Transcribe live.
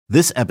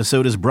This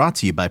episode is brought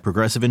to you by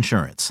Progressive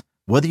Insurance.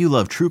 Whether you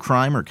love true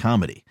crime or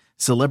comedy,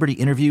 celebrity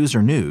interviews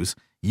or news,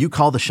 you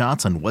call the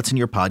shots on what's in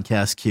your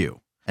podcast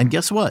queue. And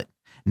guess what?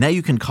 Now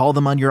you can call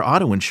them on your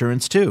auto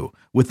insurance too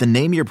with the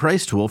Name Your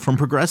Price tool from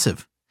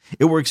Progressive.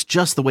 It works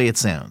just the way it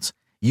sounds.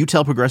 You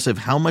tell Progressive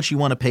how much you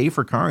want to pay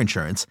for car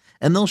insurance,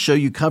 and they'll show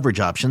you coverage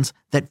options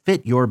that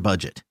fit your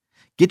budget.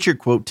 Get your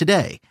quote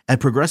today at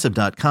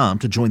Progressive.com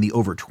to join the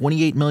over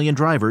 28 million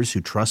drivers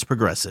who trust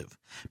Progressive.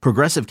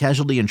 Progressive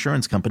Casualty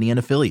Insurance Company and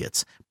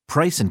Affiliates.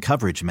 Price and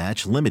coverage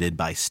match limited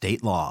by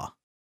state law.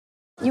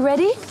 You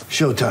ready?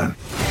 Showtime.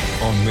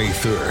 On May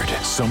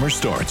 3rd, summer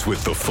starts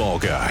with The Fall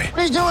Guy.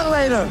 Let's do it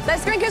later.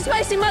 Let's drink a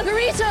spicy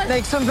margarita.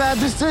 Make some bad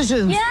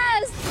decisions.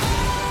 Yes!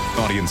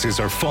 Audiences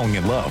are falling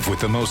in love with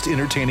the most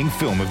entertaining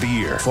film of the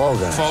year. Fall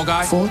Guy. Fall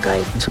Guy? Fall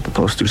guy. That's what the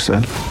poster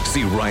said.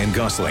 See Ryan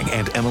Gosling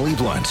and Emily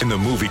Blunt in the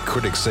movie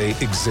critics say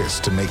exists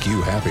to make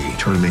you happy.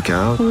 Trying to make it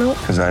out? Nope.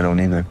 Because I don't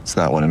either. It's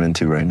not what I'm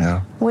into right now.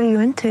 What are you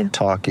into?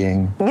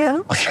 Talking. Yeah.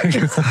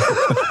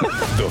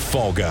 The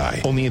Fall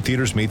Guy. Only in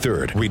theaters May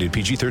 3rd. Rated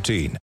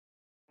PG-13.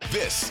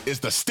 This is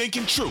the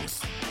stinking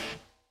truth.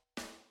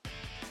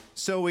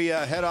 So we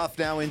head off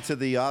now into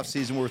the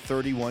offseason where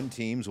 31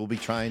 teams will be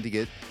trying to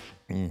get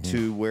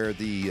to where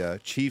the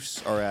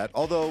Chiefs are at.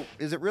 Although,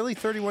 is it really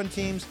 31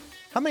 teams?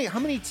 How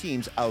many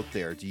teams out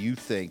there do you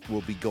think will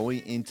be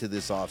going into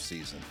this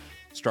offseason?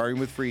 Starting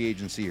with free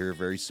agency here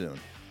very soon.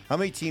 How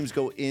many teams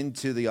go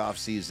into the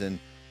offseason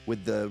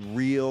with the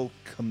real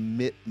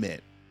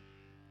commitment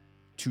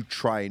to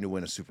trying to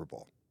win a Super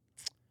Bowl?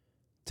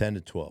 10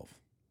 to 12.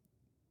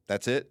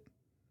 That's it?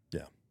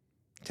 Yeah.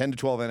 10 to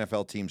 12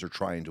 NFL teams are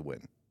trying to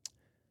win.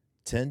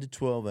 10 to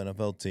 12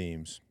 NFL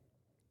teams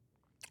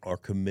are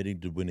committing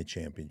to win a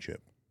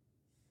championship.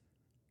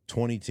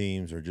 20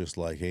 teams are just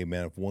like, hey,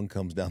 man, if one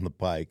comes down the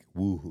pike,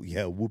 woo,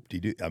 yeah,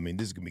 whoop-de-doo. I mean,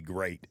 this is going to be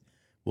great.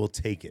 We'll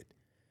take it.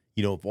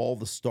 You know, if all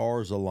the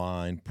stars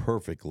align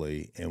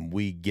perfectly and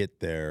we get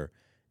there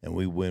and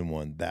we win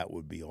one, that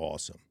would be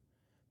awesome.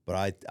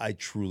 But I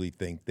truly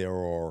think there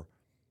are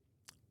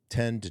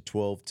 10 to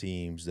 12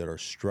 teams that are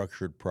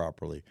structured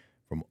properly,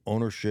 from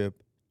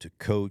ownership to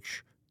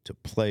coach to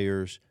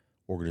players,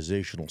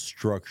 organizational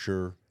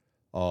structure,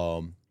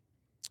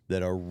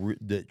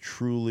 that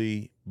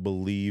truly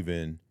believe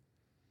in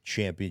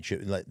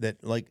championship.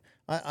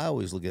 I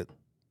always look at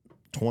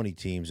 20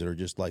 teams that are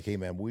just like, hey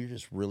man, we're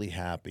just really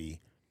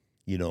happy,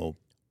 you know,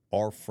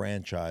 our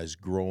franchise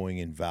growing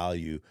in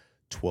value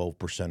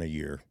 12% a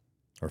year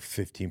or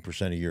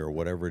 15% a year or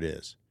whatever it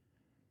is.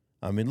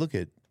 I mean, look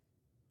at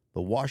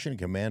the Washington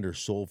Commanders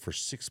sold for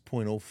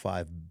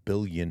 $6.05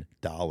 billion.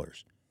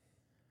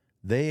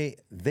 They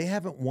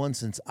haven't won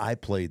since I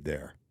played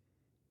there.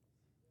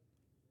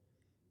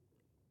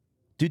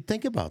 Dude,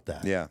 think about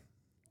that. Yeah.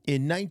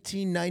 In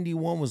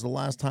 1991 was the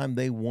last time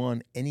they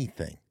won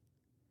anything.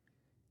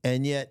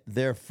 And yet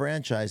their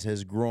franchise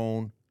has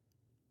grown.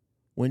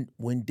 When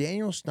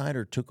Daniel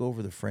Snyder took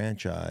over the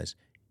franchise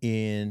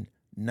in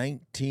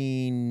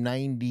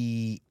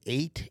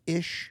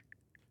 1998-ish,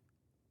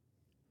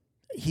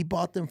 he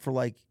bought them for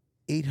like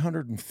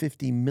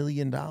 $850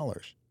 million.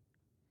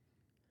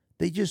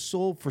 They just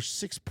sold for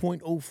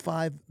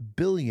 $6.05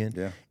 billion,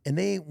 Yeah. and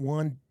they ain't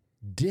won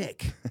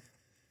dick.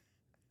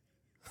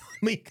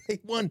 I mean,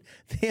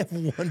 they have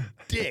one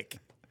dick.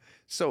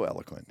 So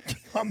eloquent.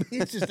 I mean,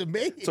 it's just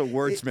amazing. It's a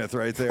wordsmith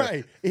right there.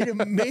 Right. It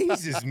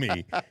amazes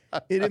me.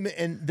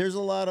 And there's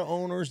a lot of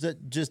owners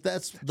that just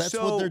that's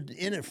So, what they're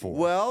in it for.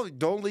 Well,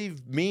 don't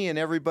leave me and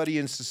everybody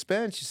in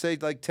suspense. You say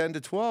like 10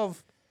 to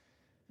 12.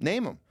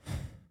 Name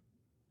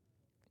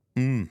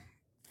them.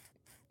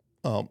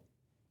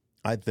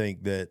 I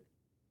think that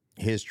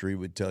history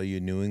would tell you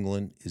New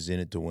England is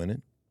in it to win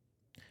it.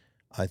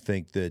 I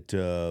think that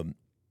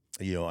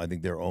I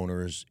think their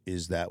owners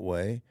is that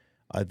way.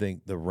 I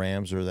think the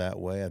Rams are that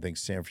way. I think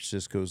San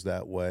Francisco's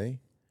that way.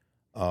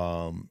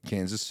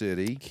 Kansas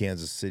City.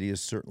 Kansas City is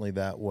certainly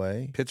that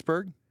way.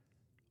 Pittsburgh.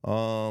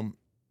 I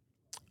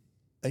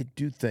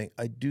do think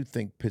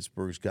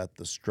Pittsburgh's got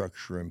the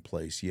structure in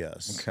place.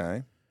 Yes.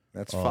 Okay.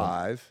 That's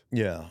 5.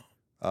 Yeah.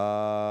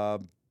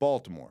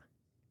 Baltimore.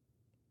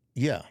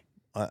 Yeah.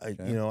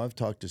 I've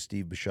talked to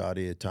Steve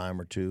Bisciotti a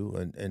time or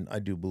two, and I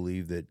do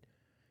believe that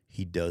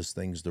he does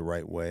things the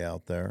right way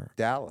out there.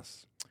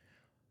 Dallas.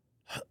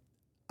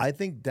 I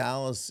think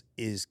Dallas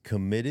is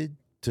committed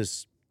to.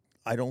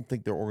 I don't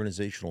think their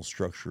organizational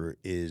structure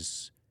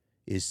is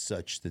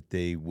such that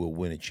they will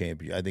win a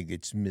championship. I think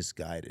it's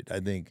misguided. I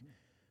think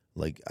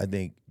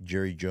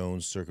Jerry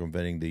Jones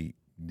circumventing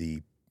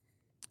the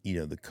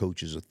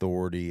coach's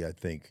authority. I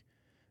think,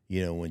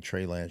 when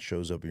Trey Lance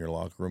shows up in your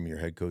locker room, your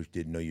head coach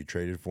didn't know you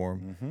traded for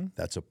him.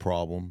 That's a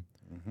problem.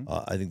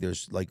 I think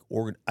there's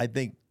I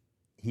think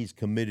he's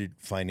committed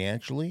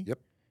financially. Yep.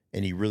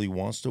 And he really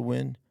wants to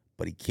win,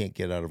 but he can't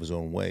get out of his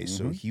own way.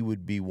 So he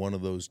would be one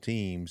of those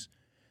teams.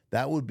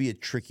 That would be a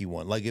tricky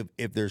one. Like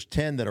if there's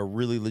 10 that are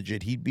really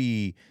legit, he'd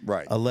be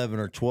Right.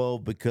 11 or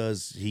 12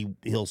 because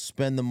he'll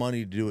spend the money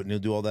to do it and he'll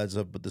do all that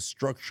stuff. But the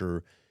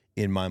structure,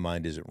 in my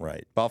mind, isn't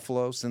right.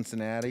 Buffalo,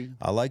 Cincinnati.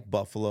 I like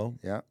Buffalo.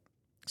 Yeah.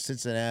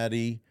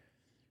 Cincinnati,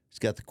 it's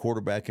got the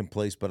quarterback in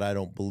place, but I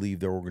don't believe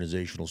their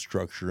organizational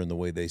structure and the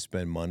way they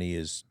spend money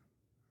is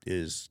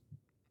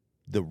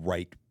the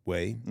right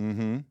way,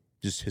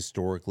 just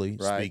historically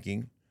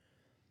speaking.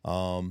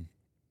 Yeah,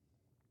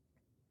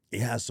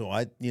 so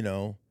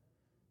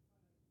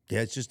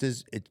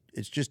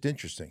it's just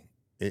interesting.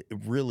 It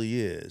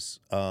really is.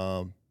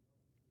 It'll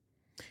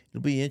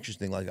be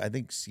interesting. Like, I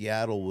think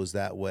Seattle was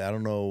that way. I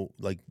don't know,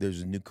 like,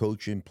 there's a new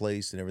coach in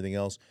place and everything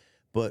else,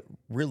 but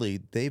really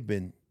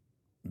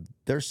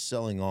they're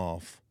selling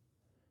off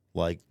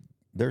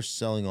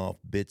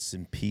bits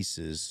and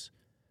pieces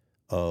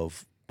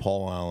of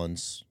Paul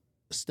Allen's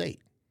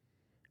estate.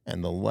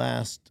 And the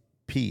last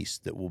piece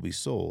that will be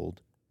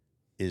sold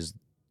is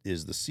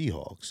the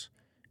Seahawks.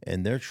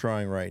 And they're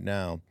trying right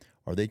now.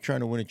 Are they trying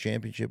to win a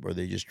championship, or are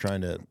they just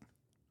trying to,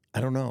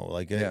 I don't know.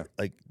 Like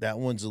that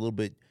one's a little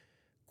bit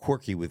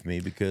quirky with me,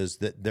 because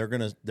they're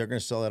gonna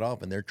sell that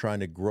off, and they're trying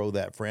to grow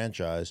that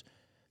franchise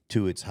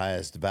to its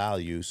highest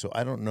value. So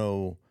I don't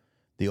know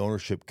the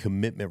ownership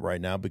commitment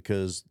right now,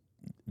 because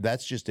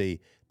that's the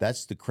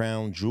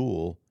crown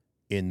jewel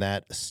in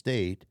that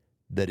estate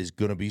that is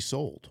going to be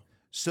sold.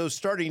 So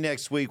starting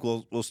next week,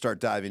 we'll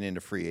start diving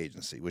into free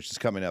agency, which is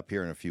coming up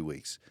here in a few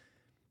weeks.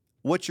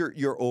 What's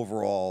your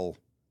overall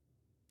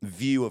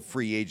view of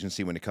free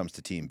agency when it comes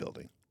to team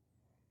building?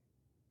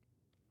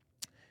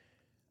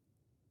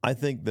 I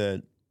think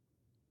that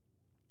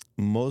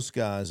most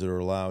guys that are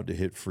allowed to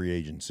hit free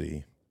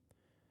agency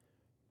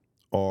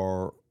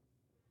are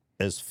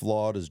as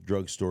flawed as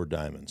drugstore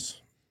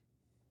diamonds.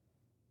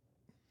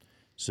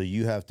 So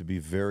you have to be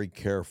very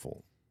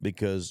careful,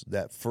 because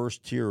that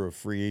first tier of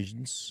free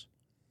agents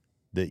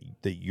that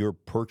you're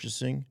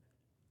purchasing,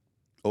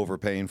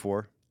 overpaying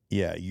for,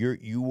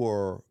 you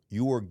are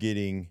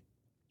getting,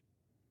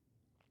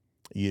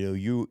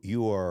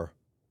 you are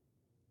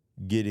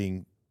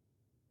getting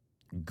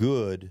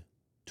good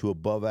to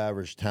above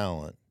average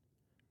talent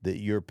that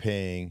you're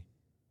paying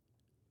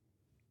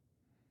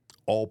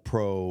all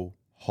pro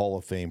Hall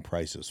of Fame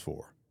prices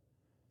for.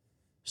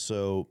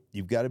 So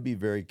you've got to be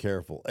very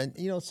careful. And,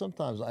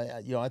 sometimes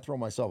I throw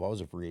myself, I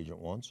was a free agent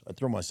once. I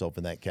throw myself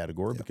in that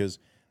category because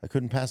I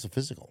couldn't pass a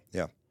physical.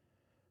 Yeah.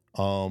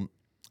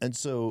 And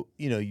so,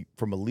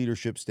 from a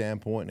leadership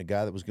standpoint, and a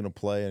guy that was going to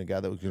play and a guy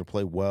that was going to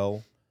play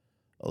well,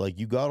 like,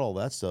 you got all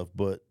that stuff,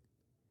 but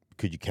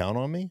could you count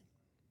on me?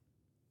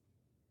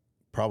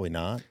 Probably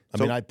not. I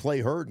mean, I'd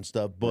play hurt and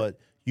stuff, but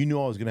you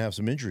knew I was going to have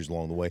some injuries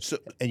along the way,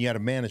 and you had to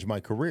manage my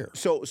career.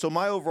 So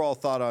my overall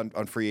thought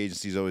on free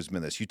agency has always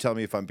been this. You tell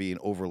me if I'm being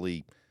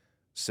overly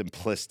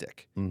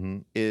simplistic,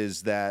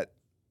 is that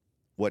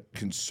what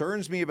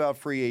concerns me about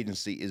free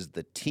agency is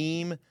the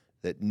team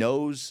that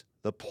knows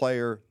the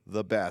player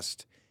the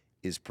best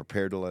is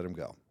prepared to let him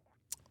go.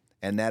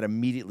 And that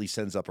immediately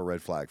sends up a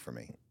red flag for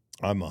me.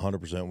 I'm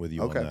 100% with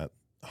you on that.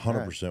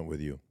 100% with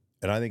you.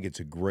 And I think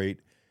it's a great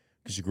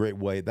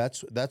way.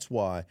 That's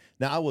why.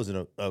 Now, I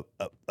wasn't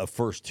a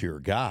first-tier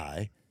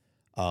guy,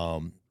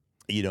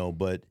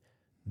 but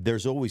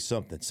there's always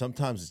something.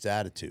 Sometimes it's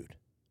attitude.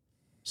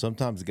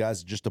 Sometimes the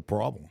guy's just a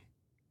problem.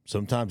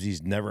 Sometimes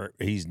he's never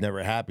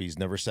happy. He's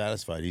never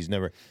satisfied.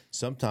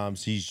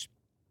 Sometimes he's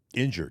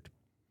injured.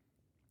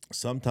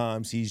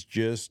 Sometimes he's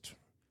just,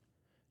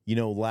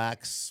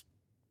 lacks,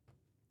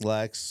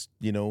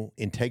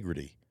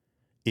 integrity.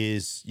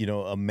 Is,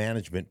 a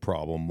management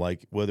problem,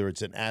 like whether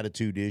it's an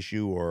attitude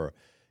issue or,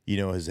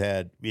 has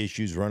had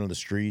issues running the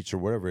streets or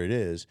whatever it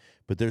is.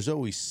 But there's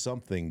always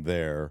something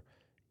there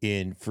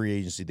in free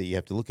agency that you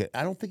have to look at.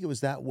 I don't think it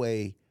was that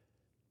way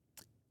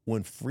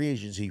when free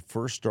agency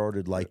first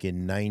started, like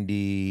in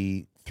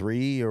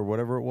 93 or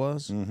whatever it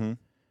was. Mm-hmm.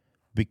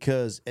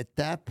 Because at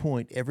that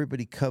point,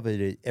 everybody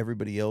coveted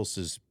everybody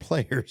else's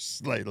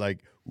players, like,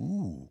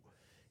 ooh.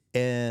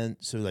 And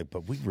so,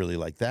 but we really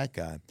like that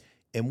guy.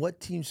 And what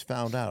teams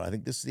found out, I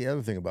think this is the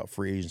other thing about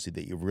free agency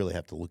that you really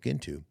have to look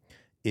into,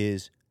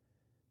 is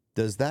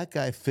does that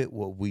guy fit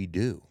what we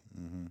do?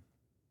 Mm-hmm.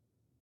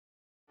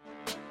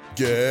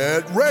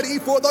 Get ready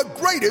for the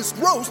greatest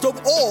roast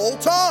of all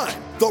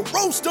time, the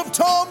Roast of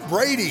Tom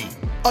Brady,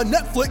 a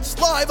Netflix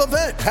live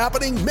event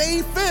happening May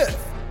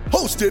 5th.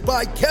 Hosted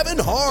by Kevin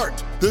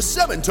Hart, the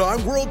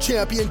 7-time world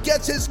champion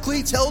gets his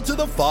cleats held to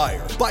the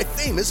fire by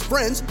famous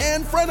friends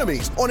and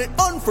frenemies on an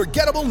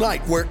unforgettable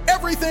night where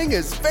everything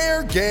is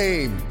fair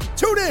game.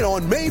 Tune in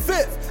on May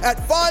 5th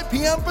at 5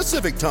 p.m.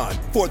 Pacific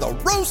time for the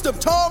Roast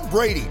of Tom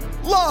Brady,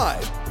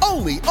 live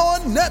only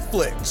on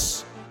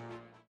Netflix.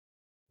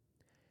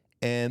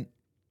 And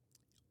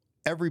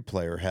every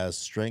player has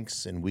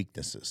strengths and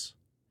weaknesses.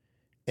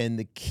 And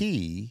the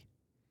key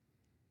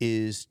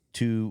is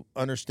to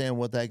understand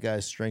what that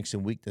guy's strengths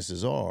and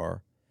weaknesses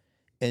are,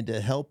 and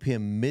to help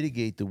him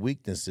mitigate the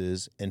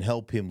weaknesses and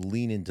help him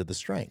lean into the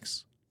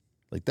strengths.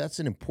 Like, that's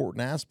an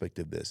important aspect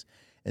of this.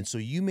 And so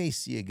you may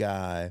see a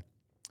guy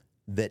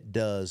that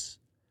does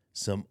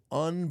some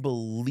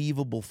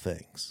unbelievable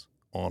things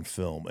on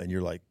film, and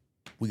you're like,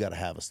 we got to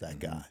have us that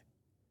guy.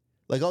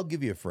 Like, I'll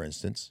give you a for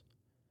instance,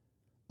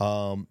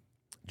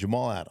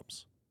 Jamal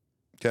Adams.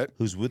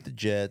 who's with the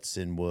Jets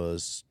and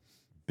was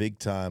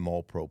big-time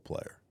all-pro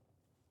player.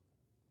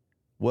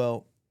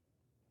 Well,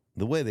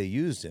 the way they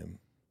used him,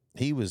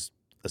 he was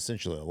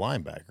essentially a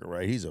linebacker,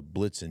 right? He's a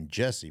blitzing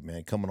Jesse,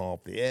 man, coming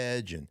off the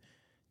edge and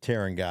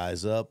tearing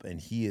guys up, and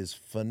he is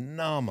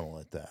phenomenal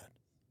at that.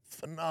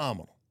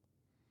 Phenomenal.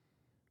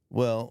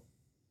 Well,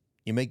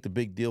 you make the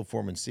big deal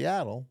for him in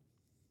Seattle,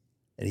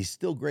 and he's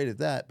still great at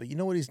that, but you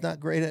know what he's not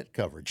great at?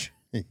 Coverage.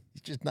 He's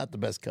just not the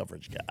best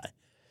coverage guy.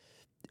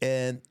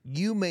 And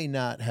you may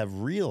not have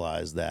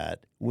realized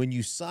that when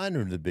you signed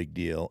him to the big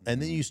deal,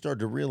 and then you start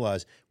to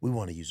realize we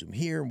want to use him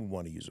here, and we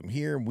want to use him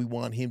here, and we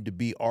want him to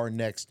be our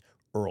next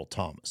Earl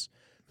Thomas,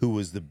 who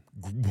was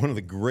one of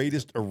the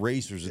greatest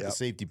erasers at the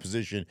safety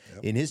position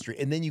in history.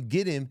 And then you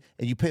get him,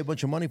 and you pay a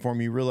bunch of money for him,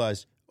 and you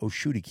realize, oh,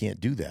 shoot, he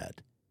can't do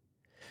that.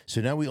 So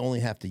now we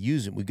only have to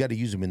use him. We've got to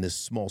use him in this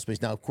small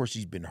space. Now, of course,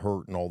 he's been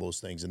hurt and all those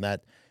things, and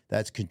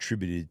that's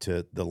contributed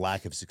to the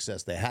lack of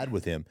success they had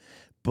with him.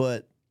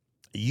 But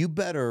you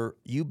better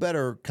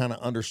kind of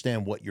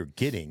understand what you're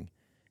getting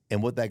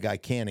and what that guy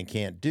can and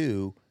can't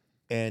do,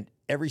 and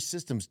every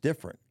system's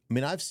different. I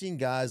mean, I've seen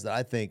guys that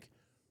I think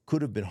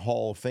could have been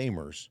Hall of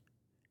Famers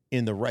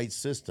in the right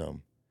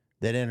system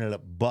that ended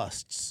up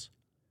busts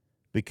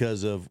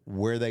because of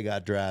where they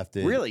got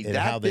drafted. Really? And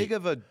That how big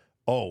of a...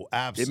 Oh,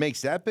 absolutely. It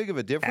makes that big of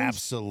a difference?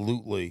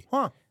 Absolutely.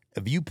 Huh.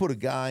 If you put a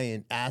guy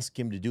and ask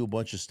him to do a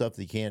bunch of stuff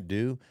that he can't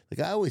do,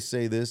 like I always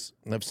say this,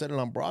 and I've said it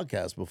on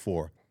broadcast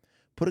before,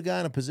 put a guy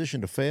in a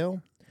position to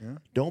fail. Yeah.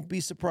 Don't be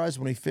surprised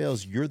when he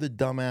fails. You're the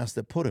dumbass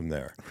that put him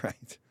there.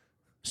 Right.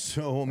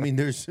 So, I mean,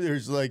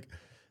 there's like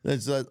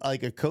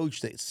a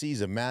coach that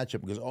sees a matchup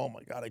and goes, oh,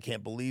 my God, I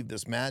can't believe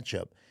this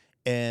matchup.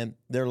 And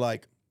they're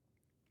like,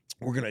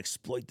 we're going to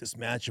exploit this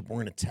matchup.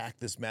 We're going to attack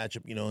this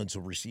matchup. You know, it's a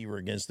receiver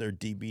against their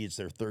DB. It's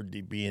their third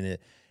DB in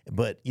it.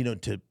 But, you know,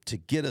 to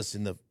get us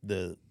in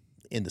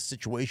the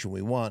situation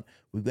we want,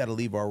 we've got to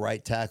leave our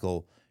right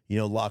tackle, you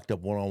know, locked up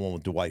one-on-one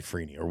with Dwight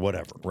Freeney or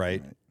whatever,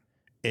 right?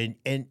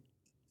 And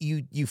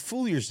you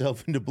fool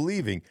yourself into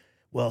believing,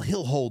 well,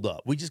 he'll hold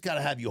up. We just got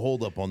to have you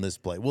hold up on this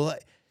play. Well,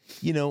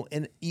 you know,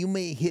 and you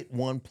may hit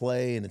one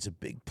play and it's a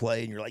big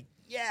play and you're like,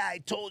 yeah, I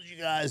told you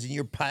guys, and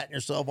you're patting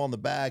yourself on the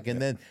back,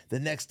 and then the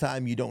next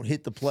time you don't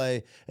hit the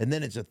play, and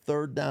then it's a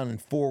 3rd down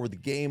and 4 with the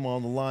game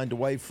on the line.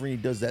 Dwight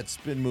Freeney does that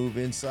spin move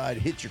inside,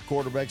 hits your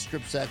quarterback,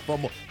 strip sack,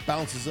 fumble,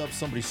 bounces up,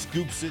 somebody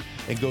scoops it,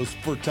 and goes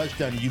for a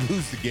touchdown, and you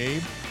lose the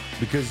game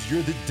because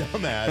you're the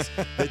dumbass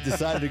that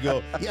decided to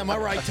go, yeah, my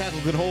right tackle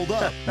can hold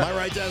up. My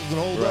right tackle can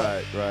hold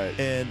up. Right.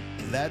 And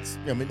that's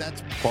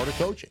part of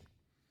coaching.